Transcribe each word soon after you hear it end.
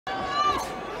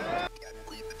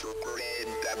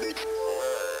It's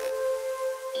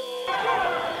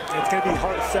going to be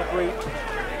hard to separate.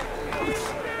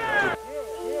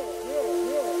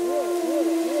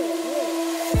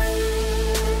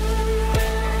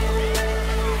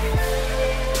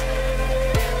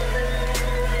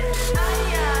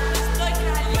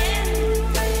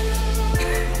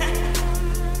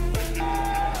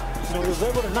 So he was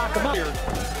able to knock him out.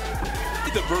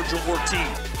 The Vergil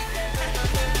Ortiz.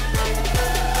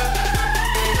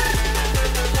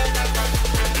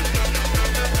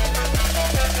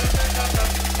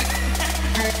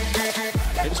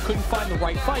 They just couldn't find the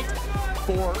right fight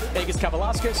for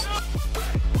Kavaliauskas.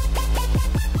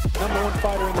 #1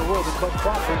 fighter in the world, but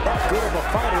Crawford, that good of a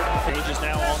fighter. Page is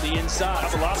now on the inside.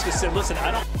 Kavaliauskas said, listen,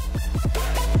 I don't...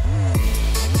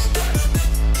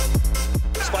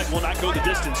 Spike will not go the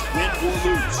distance, win or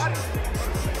lose.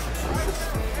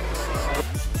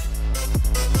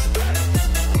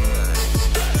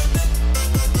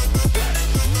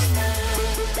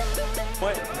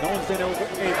 No one's been able to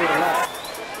last.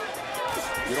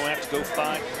 You don't have to go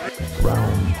fight.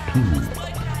 Round 2,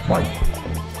 fight.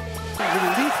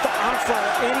 Release the onslaught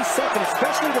at any second,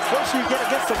 especially the pressure you get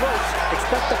against the ropes.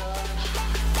 Expect the...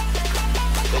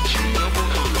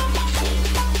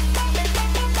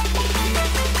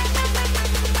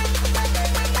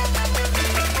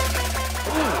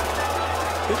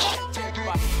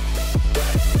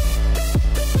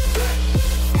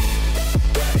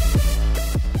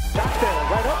 Back there,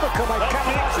 right uppercut by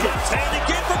Kavaliauskas. Left hand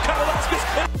again for Kavaliauskas.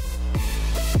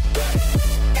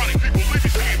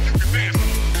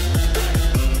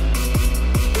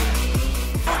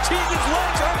 Ortiz's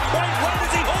legs are quite right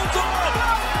as he holds on.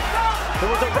 There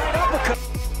was a right uppercut.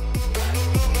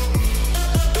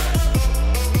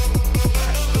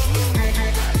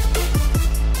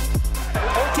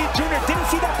 Ortiz Jr. didn't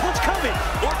see that punch coming.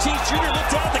 Ortiz Jr.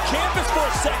 looked down the canvas for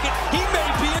a second. He may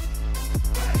be in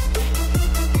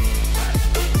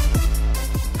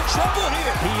trouble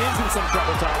here. He is in some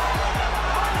trouble, Tom.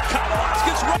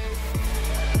 Kavaliauskas right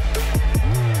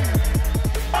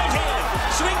hand.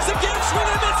 Swings again, swing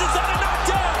and misses on a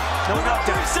knockdown. No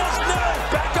knockdown. He says no.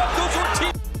 Back up goes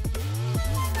Ortiz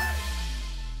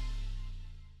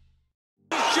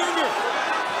Jr.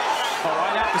 Oh,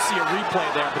 I'd have to see a replay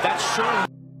there, but that's sure.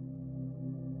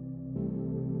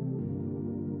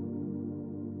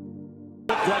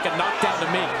 Looked like a knockdown to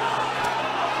me.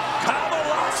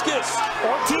 Kavaliauskas.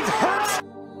 Ortiz hurts.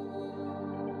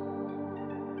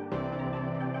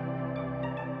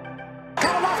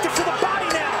 Kavaliauskas to the body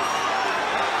now.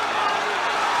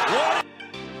 What?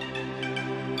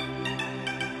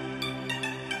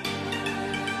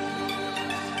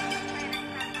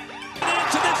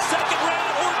 Into the second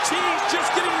round, Ortiz just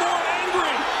getting more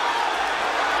angry.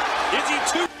 Is he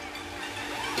too?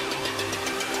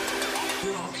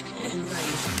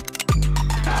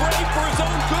 Brave for his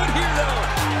own good here, though.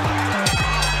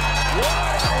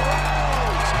 What a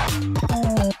round!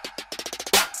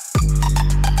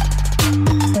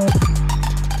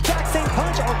 Exact same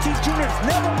punch. Ortiz Jr. has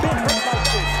never been hurt like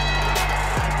this.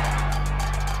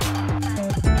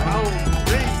 Oh,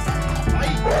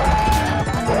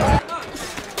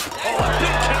 a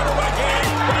big counter right hand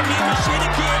by the machine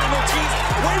again, and Ortiz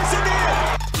waves him in.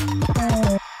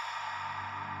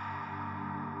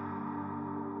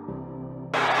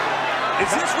 Is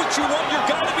this what you want your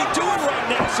guy to be doing right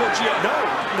now, Sergio?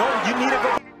 No, you need to go.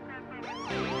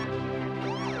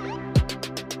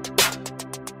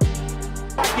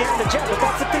 Behind the jab, but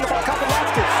that's the thing about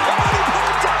Kavaliauskas. He put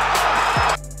it down!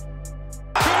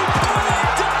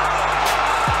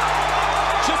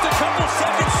 Just a couple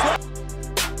seconds left.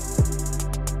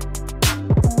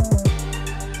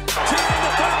 Two in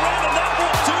the third round, and that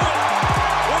will do it.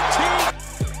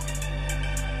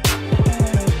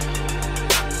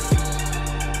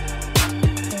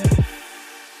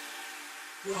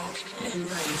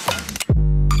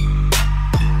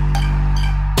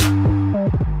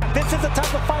 This is the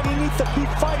type of fight he needs to be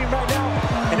fighting right now.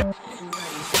 And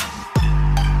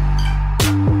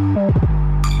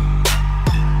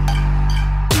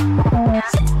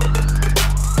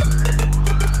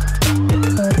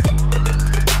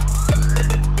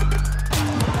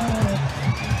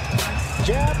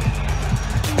jab,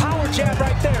 power jab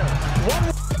right there.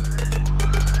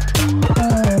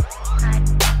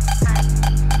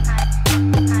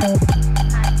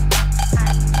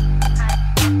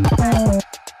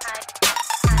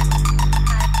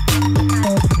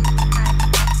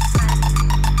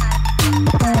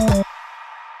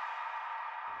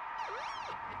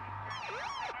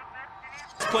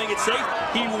 Playing it safe,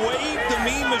 he waved the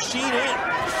mean machine in.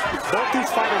 Both these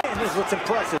fighters is what's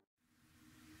impressive.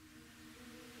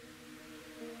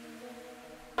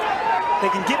 They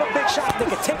can give a big shot, they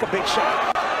can take a big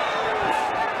shot.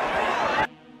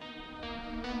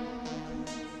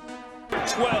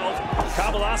 12.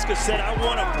 Kavaliauskas said, I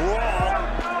want a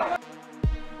brawl.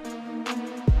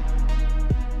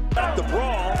 Not the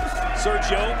brawl,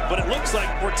 Sergio, but it looks like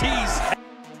Ortiz.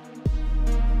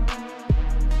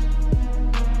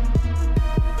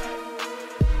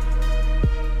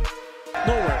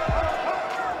 Nowhere.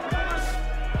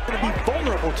 Going to be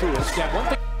vulnerable to us. Yeah, one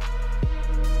thing.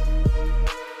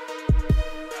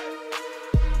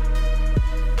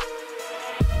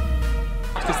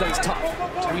 Because that he's tough.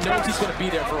 So he knows he's going to be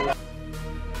there for a while.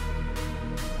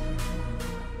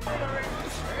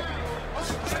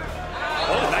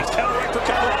 Oh, nice counter for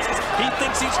Kavaliauskas. He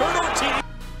thinks he's hurt Ortiz.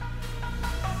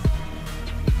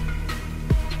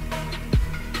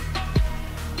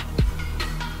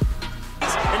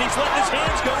 And he's letting his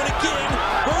hands go, and again.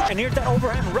 And here's that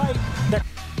overhand right. That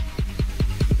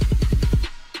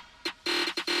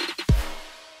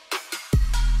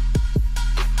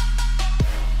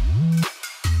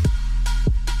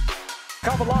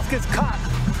Kavaliauskas caught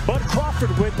Bud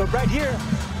Crawford with, but right here,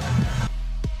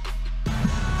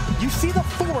 you see the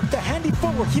footwork, the handy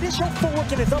footwork. He didn't show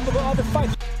footwork in his other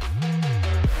fight.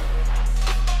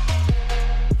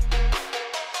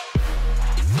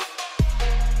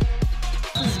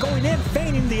 He's going in,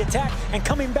 feigning the attack, and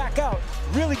coming back out.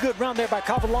 Really good round there by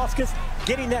Kavaliauskas,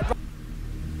 getting that.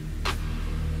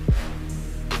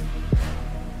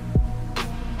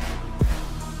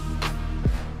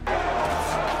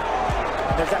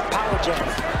 There's that power jab.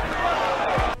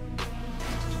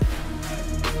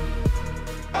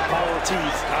 Ortiz.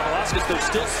 Kavaliauskas, though,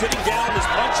 still sitting down on his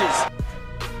punches.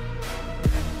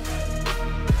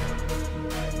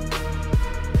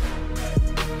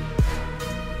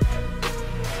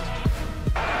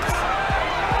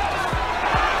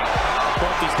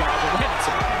 Both these guys are winning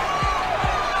some.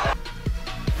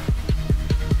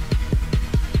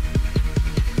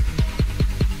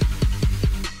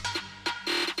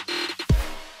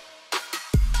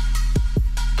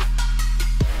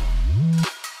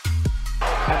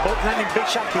 And both landing big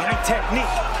shots behind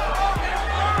technique.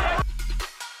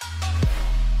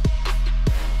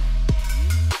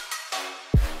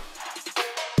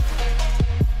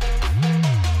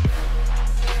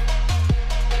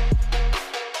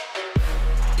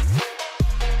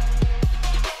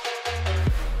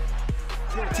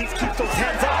 Ortiz keeps those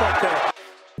hands up right there.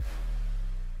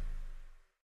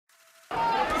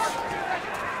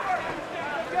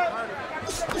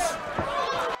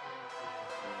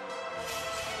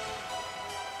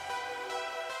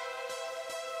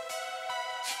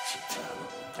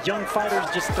 Young fighters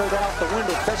just throw that out the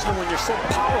window, especially when you're so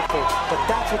powerful. But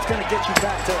that's what's going to get you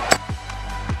back to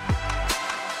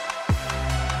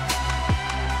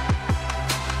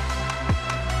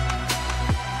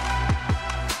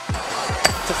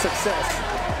success.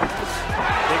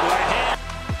 Big right hand.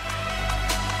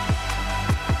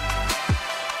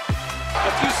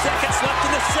 A few seconds left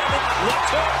in the 7th. Left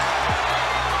hook.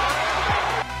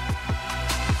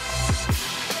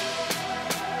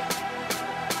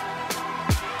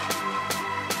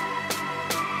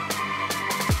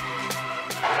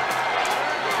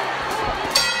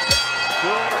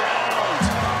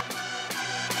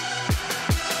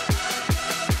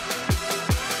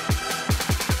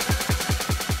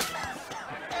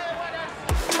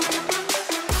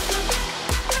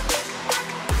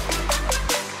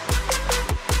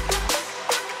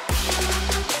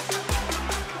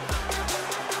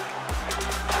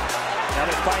 Now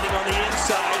they're fighting on the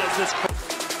inside as this.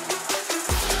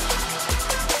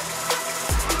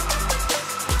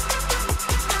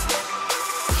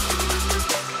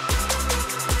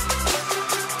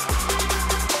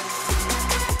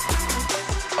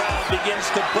 Crowd begins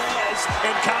to buzz,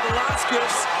 and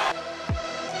Kavaliauskas.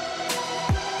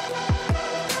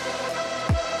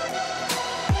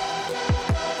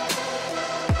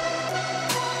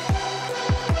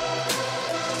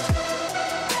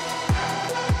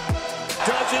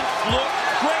 Doesn't look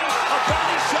great. A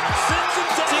body shot sends him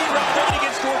down. Right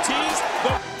against Ortiz.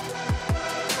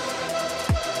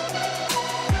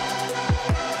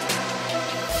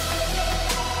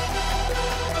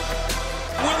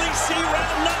 Will he see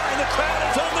round 9? The crowd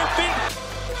is on their feet.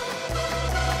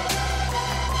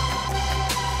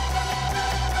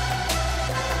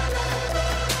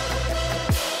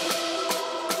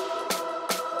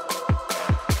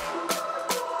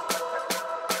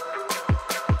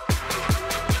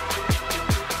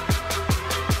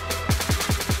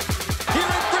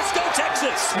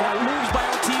 Smart moves by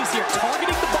Ortiz here,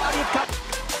 targeting the body of Cain.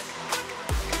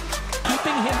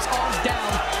 Keeping his arms down,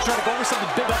 trying to go over something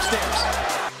big upstairs.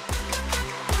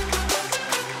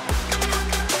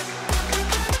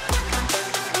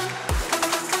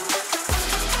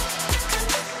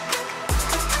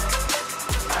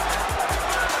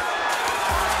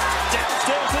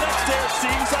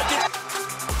 seems like it.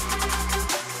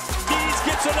 Ortiz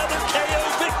gets another KO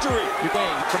victory. You're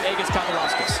playing from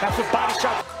Kavaliauskas. That's a body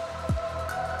shot.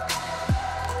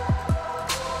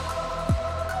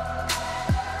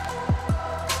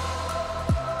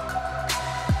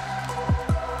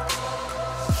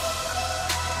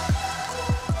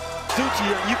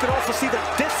 You can also see the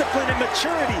discipline and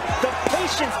maturity, the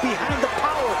patience behind the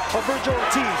power of Vergil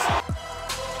Ortiz.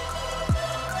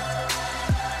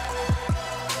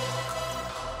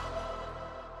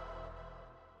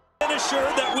 Finisher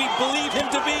that we believe him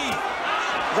to be.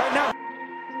 Right now.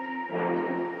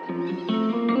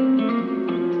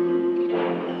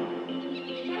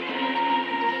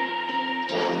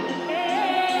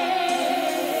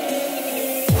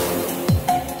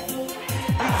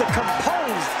 The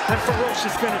composed and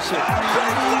ferocious finisher.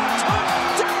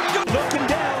 Looking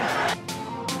down.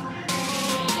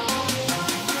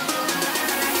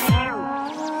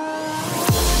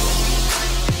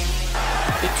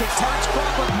 It took Terrence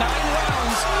Crawford 9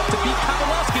 rounds to beat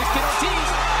Kavaliauskas. Can Ortiz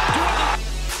doing it?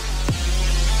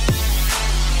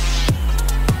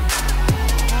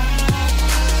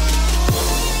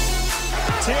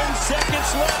 10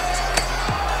 seconds left.